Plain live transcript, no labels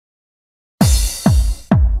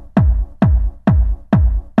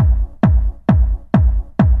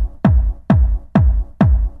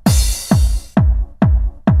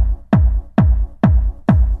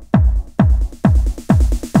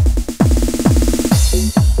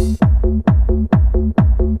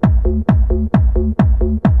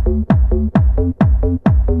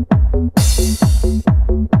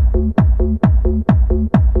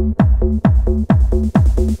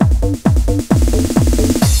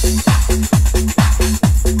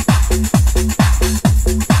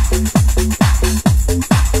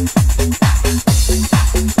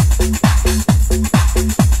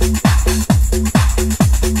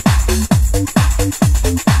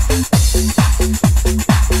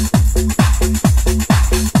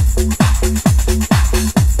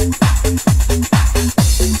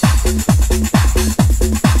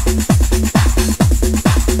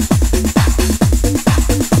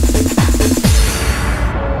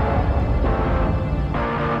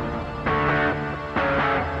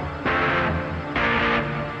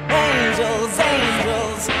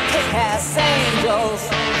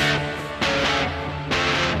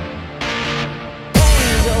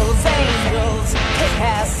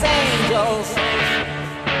kick-ass angels.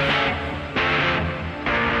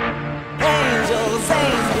 Angels,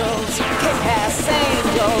 angels, kick-ass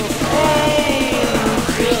angels. Angels,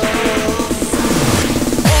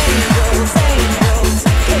 angels, angels,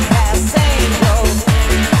 kick-ass angels.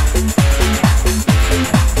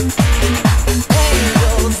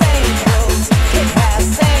 Angels, angels,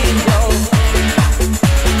 kick-ass angels.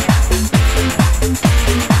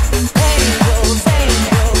 Angels,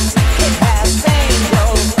 angels, kick-ass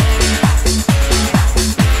angels.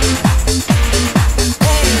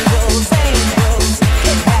 Angels, angels,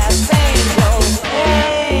 kick-ass angels.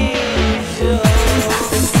 Angels.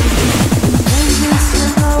 Vengeance, you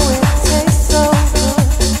know it tastes so good.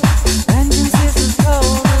 Vengeance is as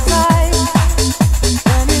cold as ice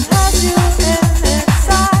when it has you in its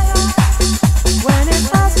sight. When it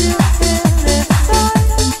has you in its sight.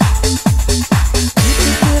 You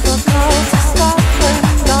could give a call to Scotland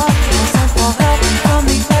Yard or send for help from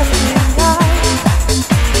the FBI.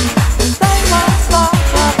 But they won't stop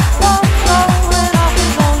that bomb going off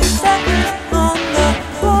with only seconds on the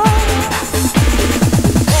clock.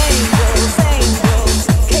 Angels, angels,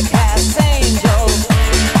 kick-ass angels.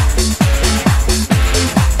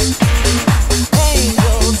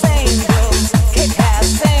 Angels, angels,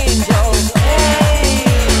 kick-ass angels.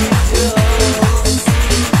 Angels,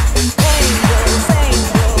 angels,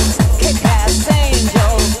 angels, kick-ass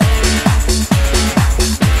angels.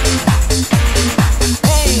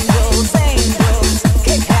 Angels, angels,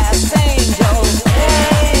 kick-ass angels.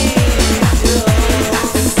 Angels.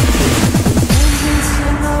 Vengeance,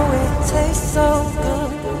 you know it tastes so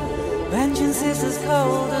good. Vengeance is as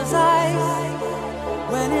cold as ice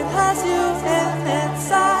when it has you in its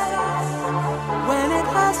sight. When it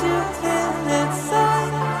has you in its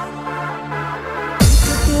sight. You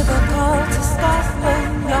could give a call to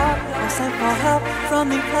Scotland Yard or send for help from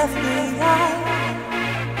the FBI.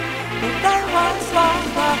 But they won't stop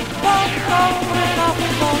that bomb going off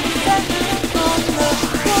with only seconds on the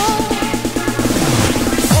clock.